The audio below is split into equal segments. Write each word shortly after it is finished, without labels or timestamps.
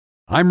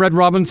I'm Red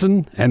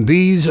Robinson, and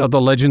these are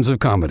the Legends of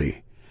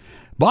Comedy.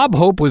 Bob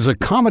Hope was a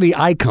comedy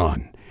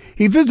icon.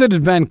 He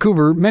visited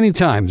Vancouver many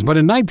times, but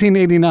in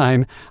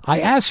 1989, I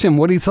asked him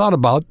what he thought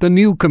about the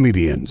new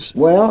comedians.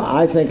 Well,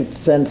 I think it's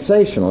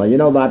sensational. You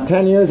know, about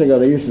 10 years ago,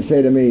 they used to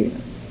say to me,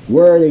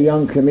 where are the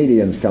young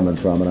comedians coming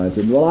from? And I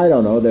said, well, I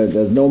don't know.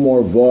 There's no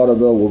more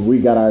vaudeville. We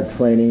got our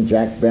training,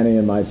 Jack Benny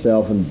and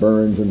myself and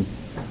Burns and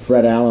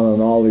Fred Allen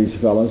and all these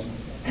fellas.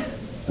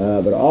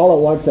 But all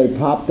at once, they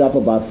popped up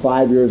about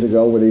 5 years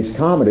ago with these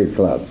comedy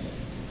clubs.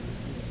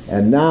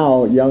 And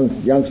now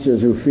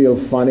youngsters who feel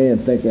funny and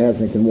think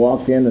they can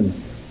walk in and,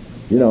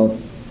 you know,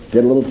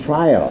 get a little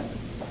tryout.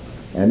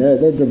 And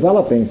they're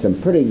developing some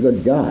pretty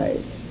good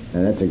guys.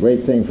 And that's a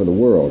great thing for the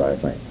world, I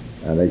think.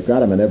 And they've got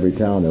them in every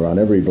town. They're on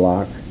every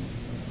block,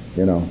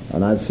 you know.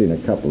 And I've seen a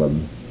couple of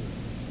them.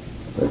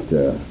 But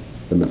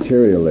the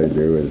material they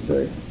do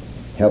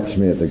helps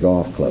me at the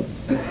golf club.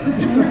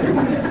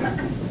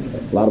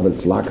 A lot of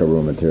it's locker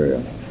room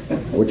material,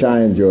 which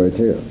I enjoy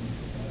too.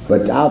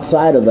 But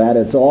outside of that,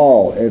 it's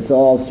all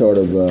sort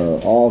of,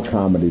 all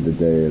comedy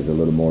today is a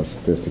little more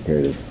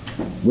sophisticated.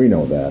 We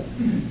know that.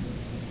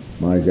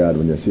 My God,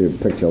 when you see a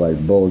picture like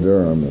Bull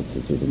Durham,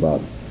 it's just about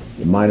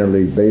minor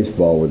league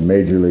baseball with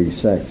major league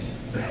sex.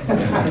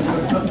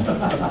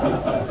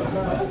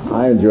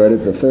 I enjoyed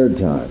it the third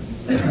time.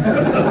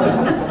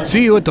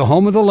 See you at the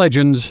home of the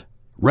legends,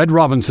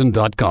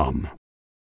 redrobinson.com.